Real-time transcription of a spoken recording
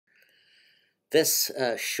This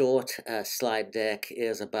short slide deck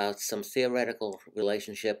is about some theoretical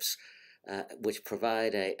relationships which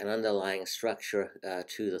provide an underlying structure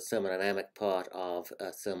to the thermodynamic part of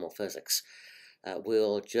thermal physics.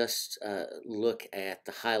 We'll just look at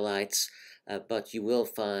the highlights, but you will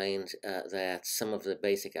find that some of the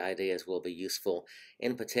basic ideas will be useful.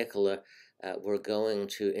 In particular, we're going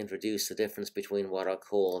to introduce the difference between what are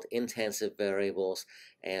called intensive variables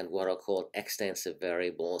and what are called extensive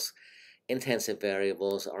variables. Intensive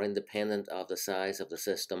variables are independent of the size of the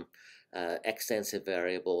system. Extensive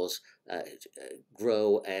variables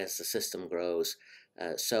grow as the system grows.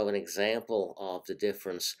 So an example of the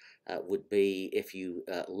difference would be if you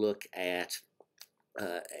look at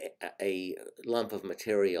a lump of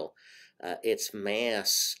material. Its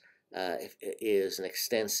mass is an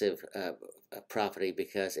extensive property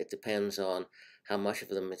because it depends on how much of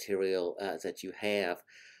the material that you have,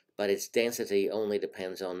 but its density only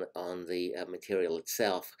depends on the material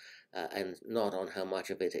itself and not on how much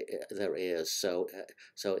of it there is. So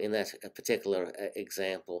in that particular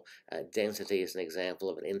example, density is an example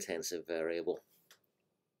of an intensive variable.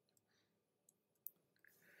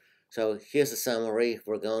 So here's a summary.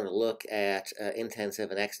 We're going to look at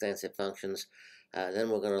intensive and extensive functions. Then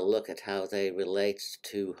we're going to look at how they relate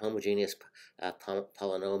to homogeneous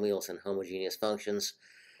polynomials and homogeneous functions.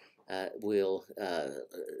 We'll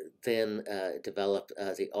then develop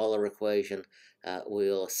the Euler equation.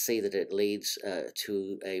 We'll see that it leads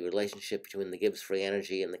to a relationship between the Gibbs free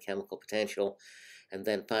energy and the chemical potential. And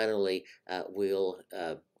then finally, we'll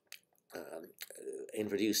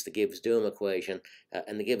introduce the Gibbs-Duhem equation,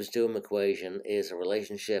 and the Gibbs-Duhem equation is a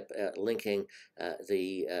relationship linking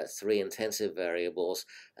the three intensive variables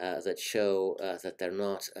that show that they're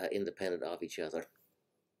not independent of each other.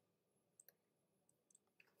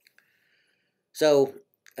 So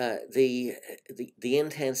the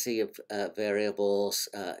intensity of variables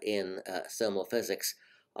in thermal physics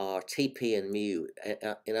are Tp and mu,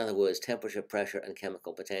 in other words, temperature, pressure, and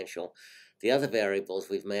chemical potential. The other variables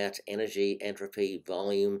we've met: energy, entropy,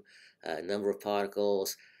 volume, number of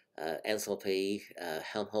particles, enthalpy,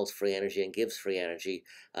 Helmholtz free energy, and Gibbs free energy.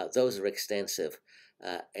 Those are extensive.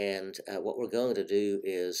 And what we're going to do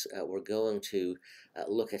is we're going to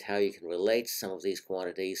look at how you can relate some of these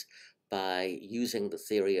quantities by using the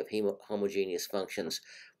theory of homogeneous functions.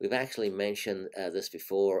 We've actually mentioned this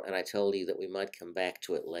before, and I told you that we might come back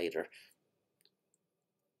to it later.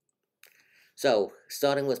 So,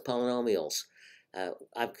 starting with polynomials,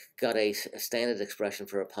 I've got a standard expression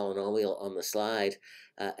for a polynomial on the slide,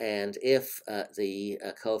 and if the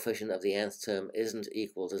coefficient of the nth term isn't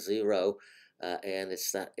equal to 0, and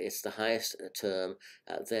it's the highest term,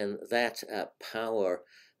 then that power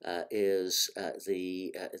is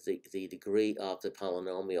the degree of the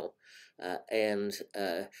polynomial, and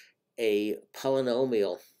a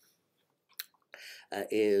polynomial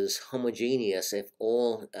is homogeneous if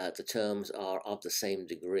all the terms are of the same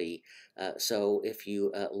degree. So if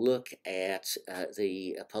you look at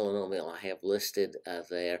the polynomial I have listed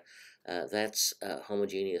there, that's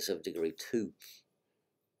homogeneous of degree 2.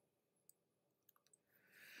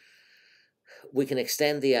 We can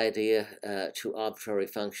extend the idea to arbitrary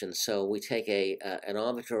functions. So we take an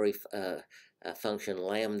arbitrary function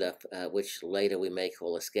lambda, which later we may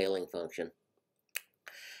call a scaling function.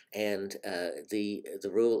 And the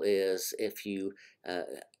rule is if you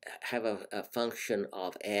have a function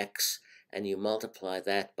of x and you multiply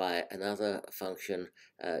that by another function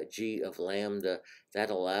g of lambda, that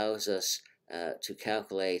allows us to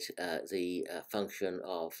calculate the function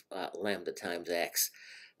of lambda times x.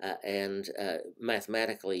 And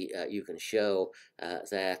mathematically, you can show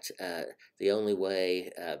that the only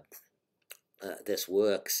way this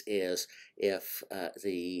works is if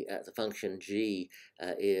the function g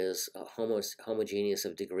is homogeneous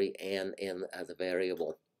of degree n in the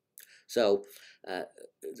variable. So,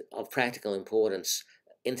 of practical importance,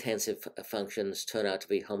 intensive functions turn out to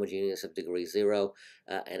be homogeneous of degree 0,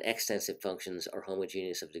 and extensive functions are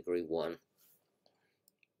homogeneous of degree 1.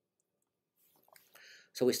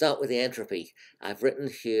 So we start with the entropy. I've written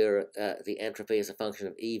here the entropy as a function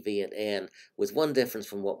of E, V, and N, with one difference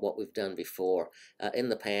from what we've done before. In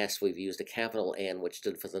the past, we've used a capital N, which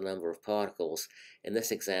stood for the number of particles. In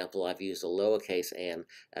this example, I've used a lowercase n,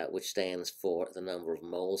 which stands for the number of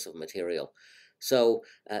moles of material. So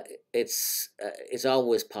it's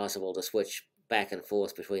always possible to switch back and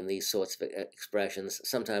forth between these sorts of expressions.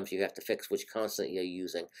 Sometimes you have to fix which constant you're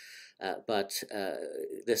using. But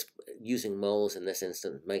this using moles in this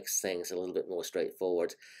instance makes things a little bit more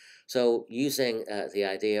straightforward. So using the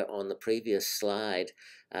idea on the previous slide,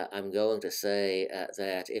 I'm going to say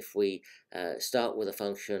that if we start with a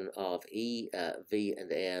function of e, v, and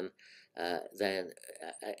n,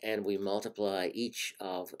 and we multiply each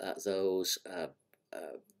of those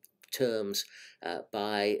terms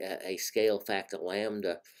by a scale factor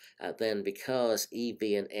lambda, then because e,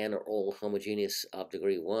 v, and n are all homogeneous of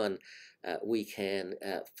degree 1, we can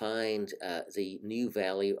find the new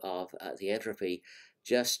value of the entropy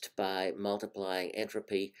just by multiplying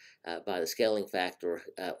entropy by the scaling factor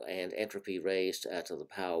and entropy raised to the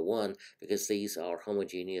power 1, because these are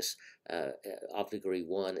homogeneous of degree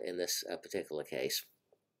 1 in this particular case.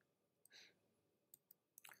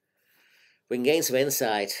 We can gain some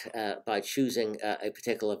insight by choosing a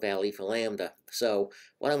particular value for lambda. So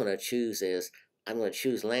what I'm going to choose is, I'm going to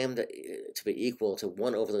choose lambda to be equal to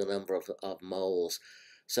 1 over the number of moles.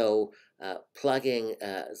 So plugging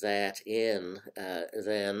that in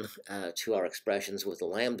then to our expressions with the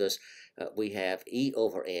lambdas, we have E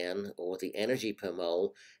over N, or the energy per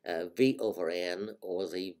mole, V over N, or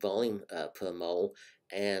the volume per mole,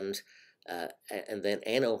 and then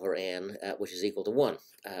N over N, which is equal to 1.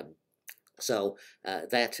 So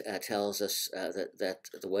that tells us that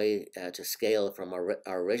the way to scale from our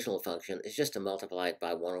original function is just to multiply it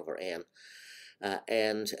by 1 over n.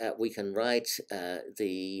 And we can write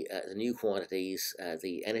the new quantities,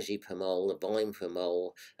 the energy per mole, the volume per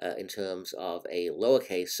mole, in terms of a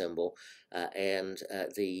lowercase symbol, and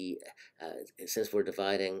since we're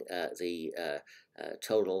dividing the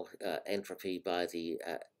total entropy by the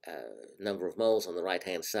number of moles on the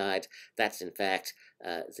right-hand side, that's in fact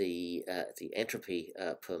the entropy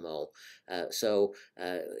per mole. So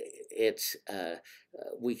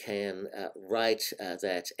we can write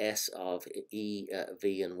that S of E,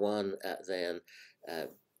 V, and 1 then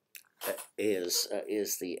is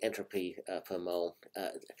the entropy per mole.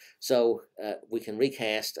 So we can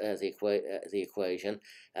recast the equation,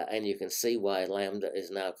 and you can see why lambda is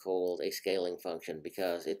now called a scaling function,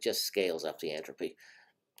 because it just scales up the entropy.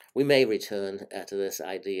 We may return to this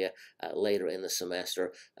idea later in the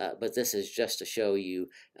semester, but this is just to show you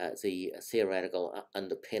the theoretical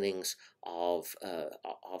underpinnings of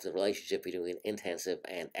the relationship between intensive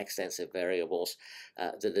and extensive variables.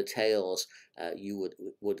 The details you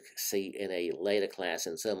would see in a later class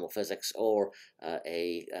in thermal physics, or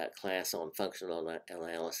a class on functional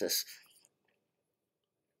analysis.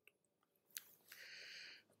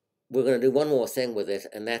 We're going to do one more thing with it,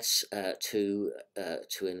 and that's to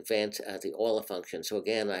invent the Euler function. So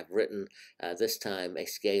again, I've written this time a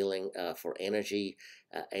scaling for energy,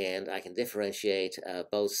 and I can differentiate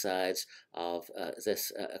both sides of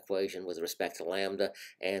this equation with respect to lambda.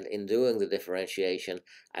 And in doing the differentiation,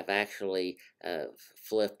 I've actually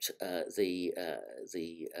flipped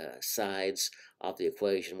the sides of the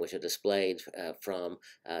equation, which are displayed from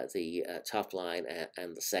the top line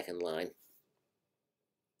and the second line.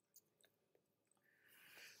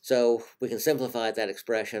 So we can simplify that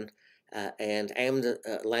expression, and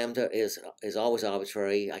lambda is always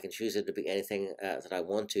arbitrary. I can choose it to be anything that I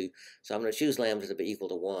want to. So I'm going to choose lambda to be equal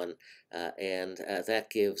to 1, and that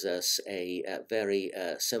gives us a very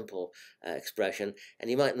simple expression. And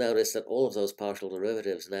you might notice that all of those partial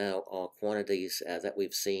derivatives now are quantities that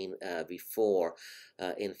we've seen before.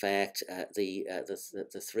 In fact,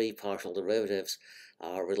 the three partial derivatives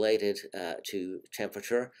are related to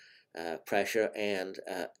temperature, pressure, and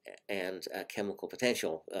chemical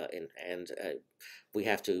potential, and we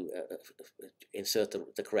have to insert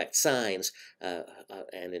the correct signs,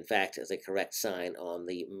 and in fact the correct sign on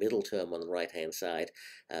the middle term on the right hand side,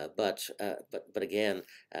 but again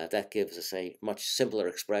that gives us a much simpler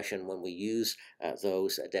expression when we use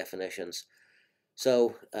those definitions.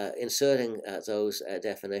 So inserting those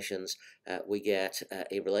definitions, we get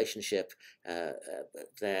a relationship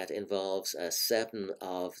that involves 7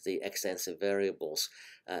 of the extensive variables.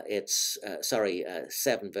 It's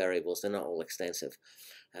 7 variables. They're not all extensive.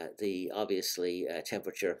 Obviously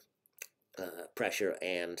temperature, pressure,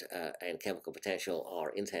 and chemical potential are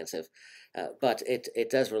intensive, but it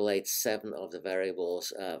does relate 7 of the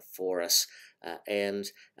variables for us. And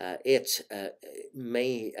it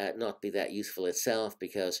may not be that useful itself,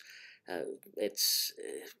 because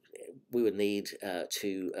we would need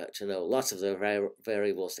to know lots of the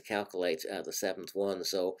variables to calculate the 7th one.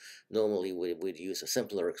 So normally we'd use a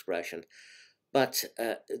simpler expression. But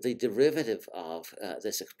the derivative of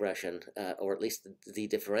this expression, or at least the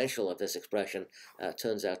differential of this expression,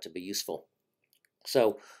 turns out to be useful.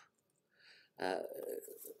 So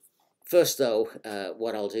first, though,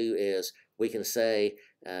 what I'll do is we can say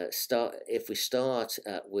if we start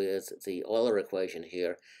with the Euler equation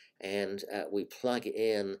here, and we plug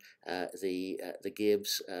in the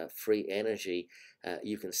Gibbs free energy,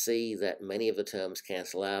 you can see that many of the terms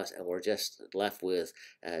cancel out, and we're just left with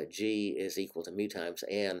G is equal to mu times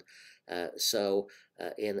N. So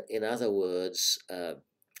in other words,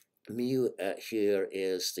 mu here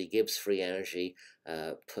is the Gibbs free energy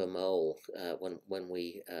per mole when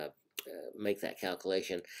we make that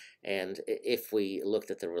calculation. And if we looked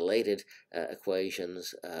at the related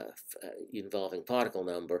equations involving particle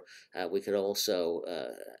number, we could also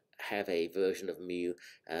have a version of mu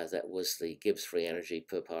that was the Gibbs free energy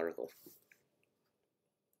per particle.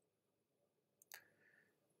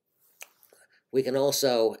 We can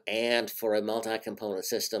also add for a multi-component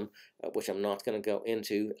system, which I'm not going to go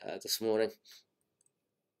into this morning.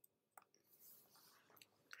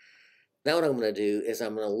 Now what I'm going to do is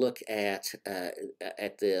I'm going to look at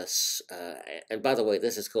this, and by the way,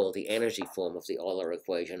 this is called the energy form of the Euler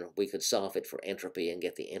equation. We could solve it for entropy and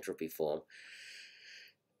get the entropy form.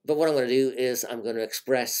 But what I'm going to do is I'm going to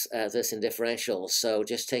express this in differentials. So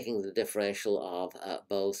just taking the differential of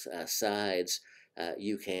both sides,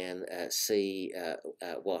 you can see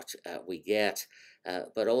what we get,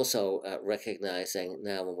 but also recognizing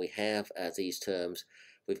now when we have these terms,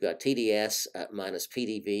 we've got TdS minus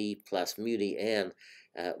PdV plus mu dN,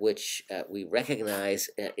 which we recognize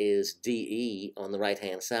is dE on the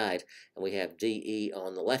right-hand side, and we have dE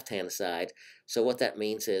on the left-hand side. So what that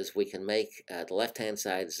means is we can make the left-hand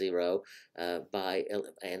side 0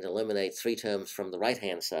 and eliminate 3 terms from the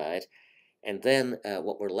right-hand side, and then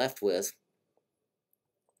what we're left with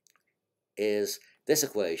is this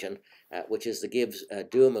equation, which is the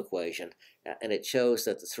Gibbs-Duhem equation, and it shows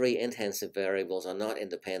that the 3 intensive variables are not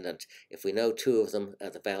independent. If we know 2 of them,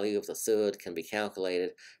 the value of the third can be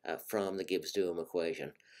calculated from the Gibbs-Duhem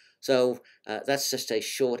equation. So that's just a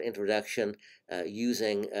short introduction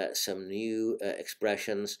using some new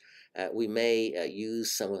expressions. We may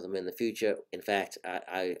use some of them in the future. In fact,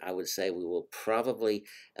 I would say we will probably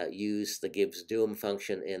use the Gibbs-Duhem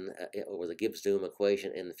function or the Gibbs-Duhem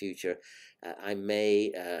equation in the future. I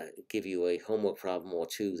may give you a homework problem or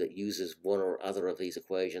two that uses one or other of these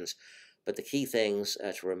equations. But the key things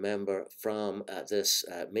to remember from this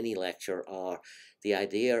mini lecture are the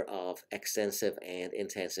idea of extensive and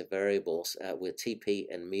intensive variables, with TP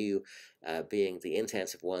and mu being the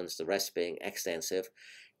intensive ones, the rest being extensive,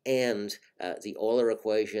 and the Euler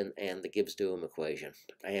equation and the Gibbs-Duhem equation.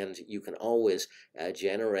 And you can always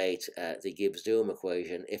generate the Gibbs-Duhem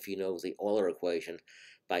equation if you know the Euler equation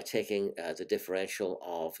by taking the differential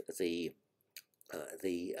of the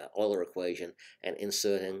Euler equation and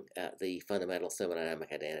inserting the fundamental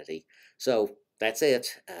thermodynamic identity. So that's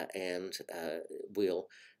it, and we'll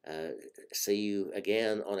see you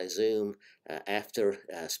again on a Zoom after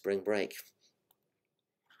spring break.